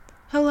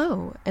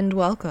Hello, and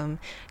welcome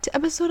to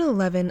episode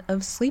 11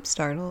 of Sleep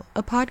Startle,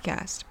 a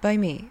podcast by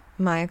me,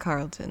 Maya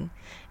Carlton.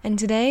 And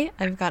today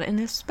I've got an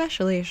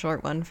especially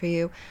short one for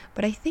you,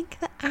 but I think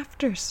the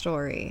after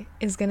story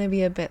is going to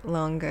be a bit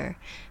longer,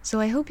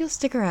 so I hope you'll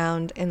stick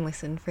around and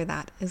listen for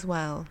that as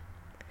well.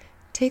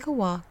 Take a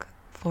walk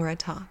for a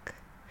talk.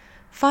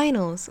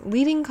 Finals,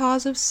 leading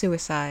cause of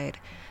suicide.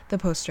 The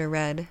poster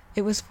read.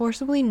 It was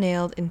forcibly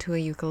nailed into a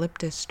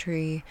eucalyptus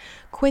tree.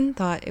 Quinn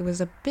thought it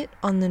was a bit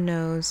on the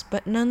nose,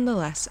 but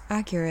nonetheless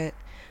accurate.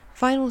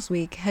 Finals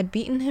week had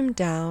beaten him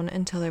down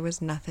until there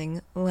was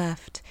nothing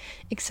left,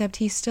 except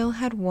he still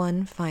had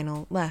one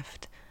final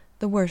left.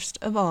 The worst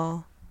of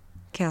all,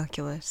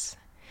 calculus.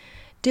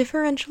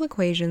 Differential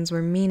equations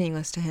were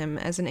meaningless to him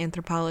as an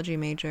anthropology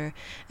major,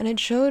 and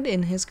it showed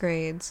in his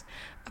grades.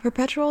 A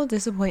perpetual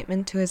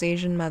disappointment to his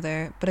Asian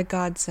mother, but a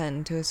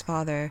godsend to his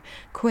father,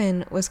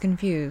 Quinn was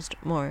confused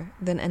more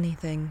than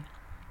anything.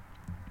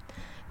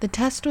 The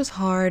test was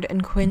hard,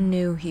 and Quinn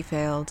knew he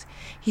failed.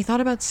 He thought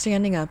about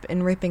standing up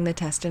and ripping the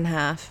test in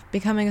half,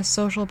 becoming a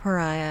social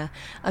pariah,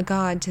 a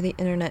god to the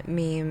internet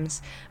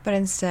memes, but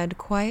instead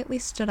quietly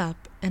stood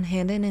up and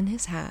handed in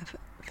his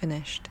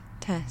half-finished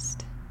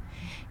test.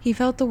 He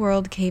felt the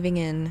world caving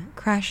in,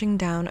 crashing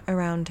down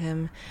around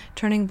him,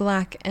 turning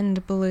black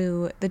and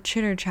blue, the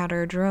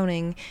chitter-chatter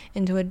droning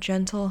into a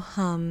gentle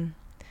hum.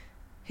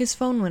 His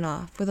phone went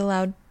off with a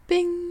loud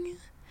bing.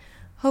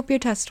 Hope your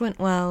test went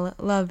well.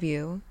 Love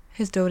you.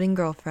 His doting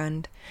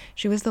girlfriend.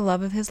 She was the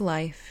love of his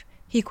life.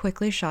 He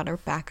quickly shot her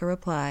back a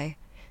reply.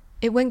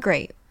 It went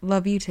great.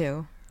 Love you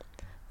too.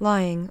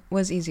 Lying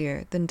was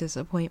easier than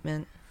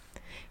disappointment.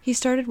 He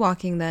started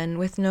walking then,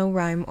 with no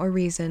rhyme or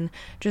reason,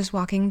 just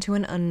walking to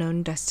an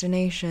unknown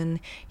destination.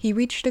 He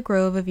reached a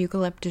grove of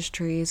eucalyptus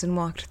trees and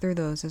walked through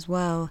those as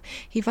well.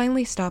 He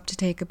finally stopped to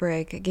take a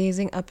break,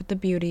 gazing up at the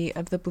beauty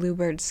of the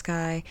bluebird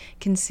sky,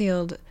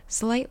 concealed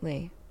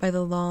slightly by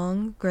the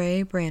long,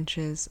 gray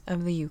branches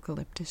of the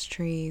eucalyptus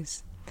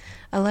trees.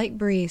 A light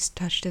breeze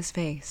touched his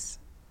face.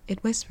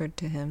 It whispered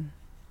to him.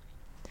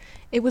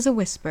 It was a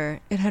whisper.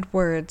 It had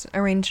words,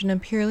 arranged in a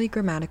purely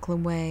grammatical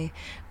way,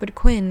 but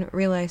Quinn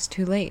realized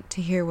too late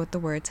to hear what the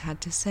words had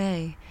to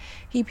say.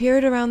 He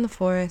peered around the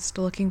forest,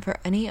 looking for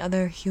any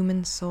other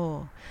human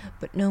soul,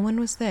 but no one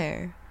was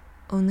there,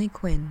 only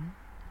Quinn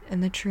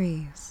and the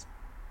trees.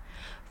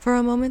 For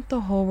a moment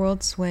the whole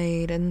world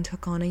swayed and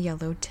took on a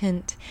yellow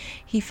tint.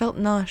 He felt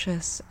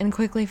nauseous and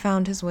quickly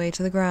found his way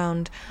to the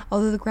ground,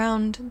 although the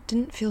ground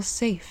didn't feel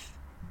safe.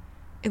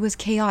 It was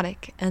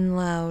chaotic and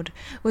loud,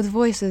 with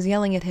voices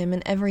yelling at him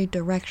in every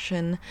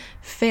direction.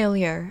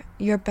 Failure,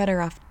 you're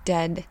better off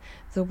dead.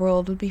 The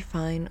world would be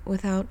fine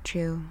without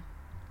you.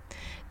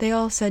 They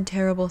all said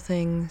terrible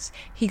things.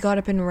 He got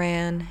up and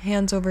ran,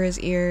 hands over his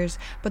ears,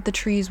 but the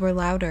trees were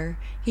louder.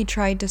 He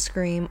tried to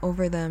scream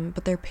over them,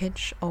 but their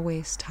pitch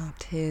always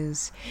topped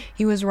his.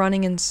 He was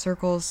running in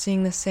circles,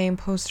 seeing the same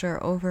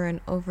poster over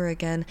and over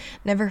again,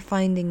 never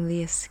finding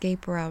the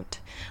escape route,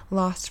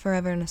 lost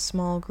forever in a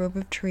small grove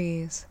of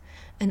trees.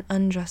 An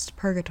unjust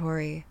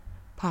purgatory.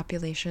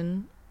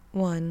 Population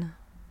 1.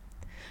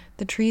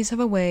 The trees have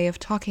a way of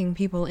talking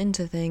people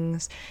into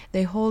things.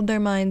 They hold their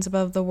minds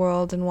above the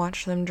world and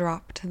watch them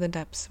drop to the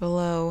depths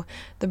below.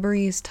 The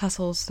breeze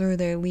tussles through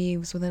their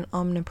leaves with an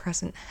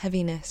omnipresent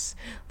heaviness,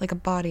 like a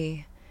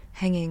body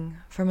hanging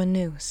from a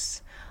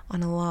noose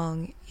on a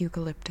long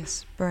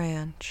eucalyptus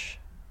branch.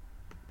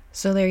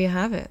 So there you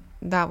have it.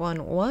 That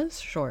one was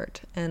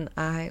short, and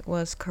I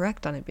was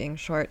correct on it being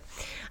short.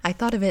 I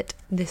thought of it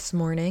this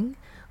morning,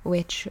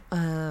 which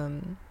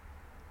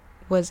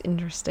was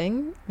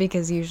interesting,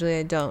 because usually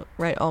I don't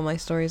write all my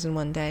stories in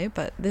one day,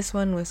 but this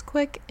one was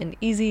quick and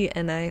easy,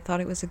 and I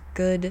thought it was a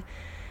good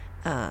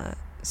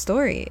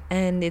story,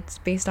 and it's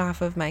based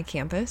off of my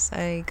campus.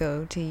 I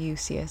go to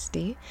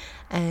UCSD,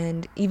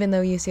 and even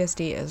though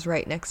UCSD is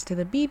right next to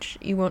the beach,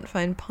 you won't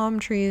find palm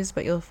trees,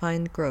 but you'll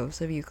find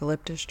groves of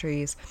eucalyptus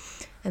trees,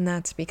 and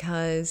that's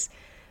because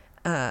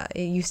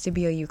it used to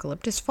be a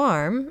eucalyptus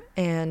farm,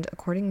 and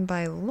according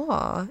by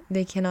law,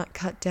 they cannot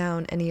cut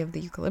down any of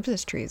the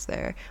eucalyptus trees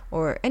there,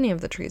 or any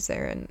of the trees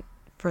there, and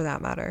for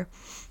that matter.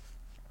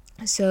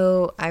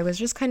 So I was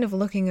just kind of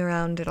looking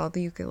around at all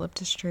the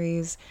eucalyptus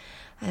trees,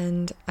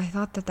 and I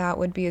thought that that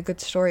would be a good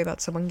story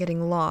about someone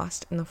getting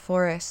lost in the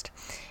forest.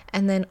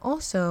 And then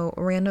also,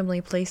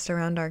 randomly placed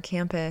around our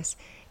campus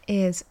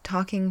is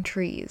talking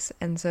trees,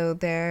 and so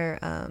they're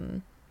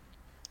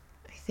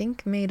I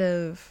think made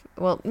of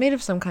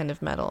some kind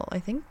of metal. I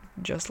think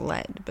just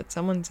lead, but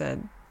someone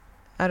said,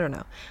 I don't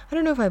know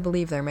if I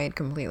believe they're made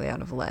completely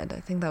out of lead. I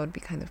think that would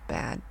be kind of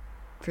bad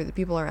for the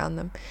people around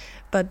them,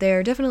 but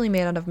they're definitely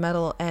made out of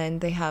metal, and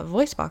they have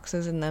voice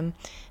boxes in them,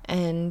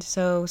 and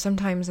so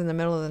sometimes in the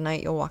middle of the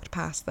night you'll walk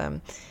past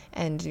them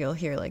and you'll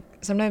hear, like,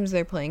 sometimes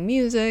they're playing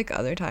music,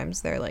 other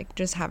times they're like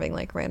just having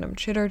like random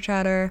chitter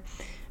chatter,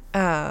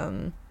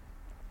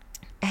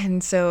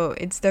 and so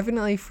it's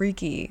definitely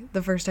freaky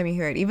the first time you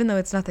hear it, even though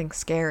it's nothing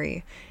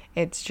scary.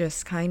 It's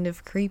just kind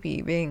of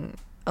creepy being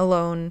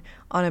alone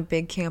on a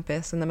big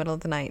campus in the middle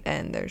of the night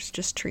and there's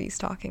just trees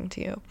talking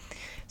to you.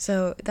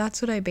 So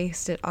that's what I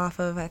based it off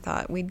of. I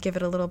thought we'd give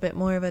it a little bit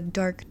more of a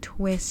dark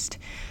twist.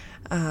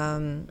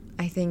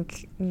 I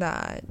think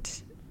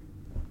that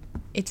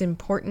it's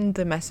important,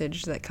 the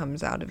message that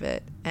comes out of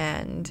it.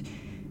 And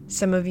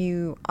some of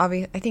you,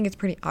 I think it's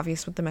pretty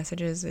obvious what the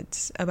message is.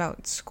 It's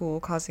about school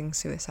causing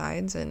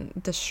suicides and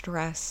the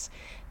stress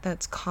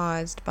that's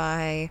caused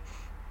by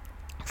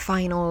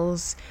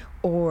finals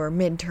or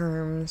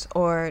midterms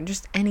or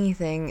just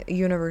anything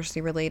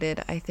university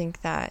related. I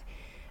think that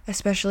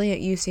especially at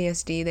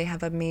UCSD, they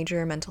have a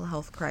major mental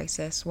health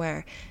crisis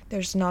where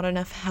there's not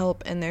enough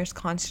help and there's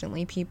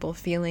constantly people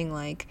feeling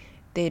like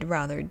they'd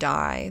rather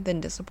die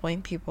than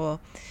disappoint people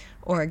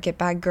or get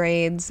bad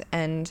grades.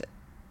 And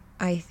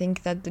I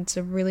think that it's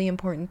a really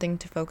important thing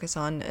to focus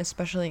on,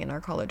 especially in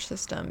our college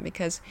system,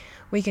 because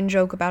we can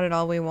joke about it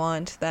all we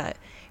want that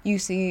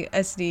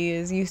UCSD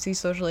is UC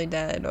socially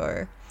dead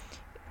or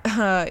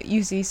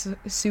UC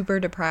super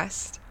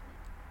depressed.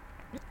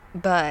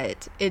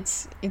 But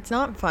it's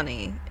not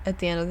funny at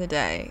the end of the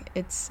day.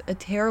 It's a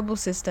terrible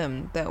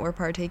system that we're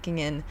partaking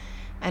in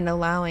and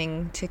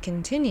allowing to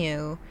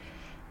continue.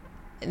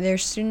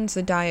 There's students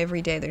that die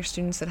every day. There's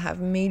students that have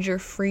major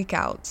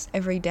freakouts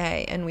every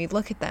day, and we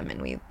look at them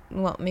and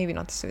well, maybe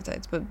not the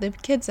suicides, but the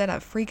kids that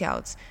have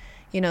freakouts,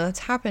 that's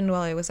happened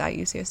while I was at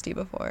UCSD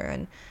before,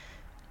 and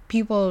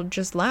people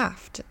just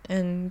laughed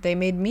and they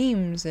made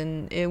memes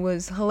and it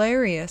was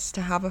hilarious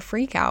to have a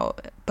freak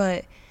out,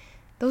 but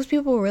those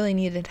people really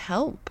needed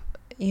help.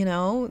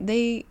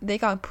 They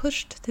got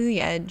pushed to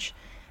the edge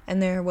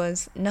and there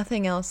was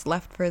nothing else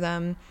left for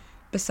them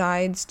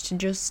besides to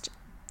just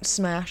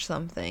smash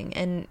something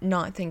and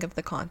not think of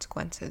the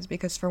consequences,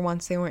 because for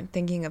once they weren't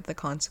thinking of the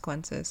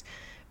consequences,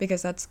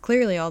 because that's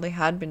clearly all they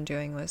had been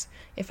doing was,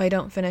 if I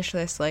don't finish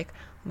this, like,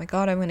 oh my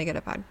god, I'm gonna get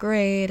a bad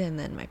grade and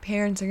then my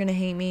parents are gonna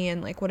hate me,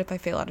 and like, what if I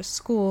fail out of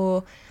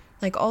school,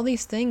 like all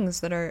these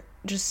things that are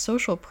just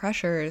social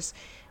pressures,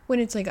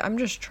 when it's like, I'm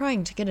just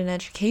trying to get an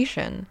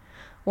education.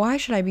 Why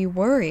should I be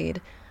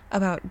worried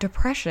about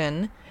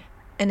depression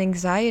and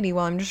anxiety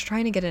while I'm just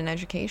trying to get an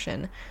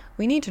education?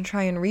 We need to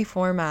try and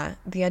reformat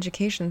the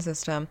education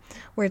system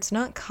where it's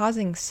not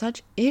causing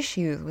such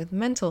issues with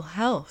mental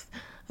health.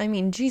 I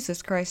mean,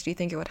 Jesus Christ, do you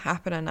think it would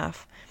happen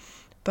enough?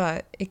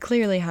 But it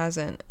clearly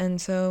hasn't.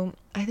 And so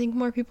I think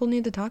more people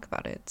need to talk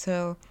about it.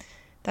 So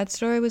that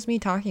story was me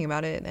talking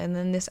about it. And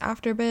then this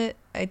after bit,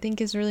 I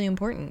think, is really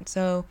important.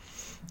 So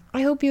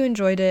I hope you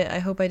enjoyed it. I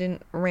hope I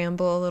didn't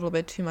ramble a little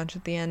bit too much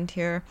at the end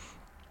here.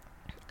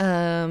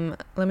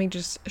 Let me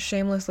just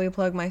shamelessly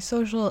plug my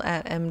social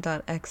at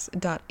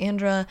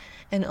m.x.andra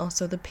and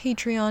also the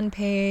Patreon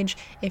page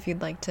if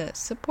you'd like to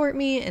support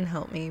me and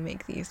help me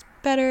make these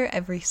better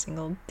every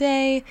single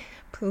day.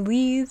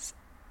 Please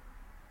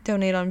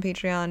donate on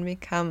Patreon,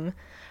 become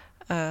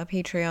a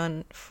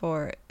Patreon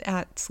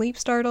at Sleep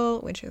Startle,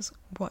 which is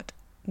what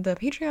the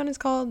Patreon is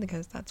called,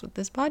 because that's what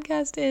this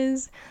podcast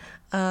is.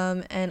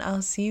 And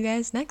I'll see you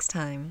guys next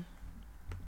time.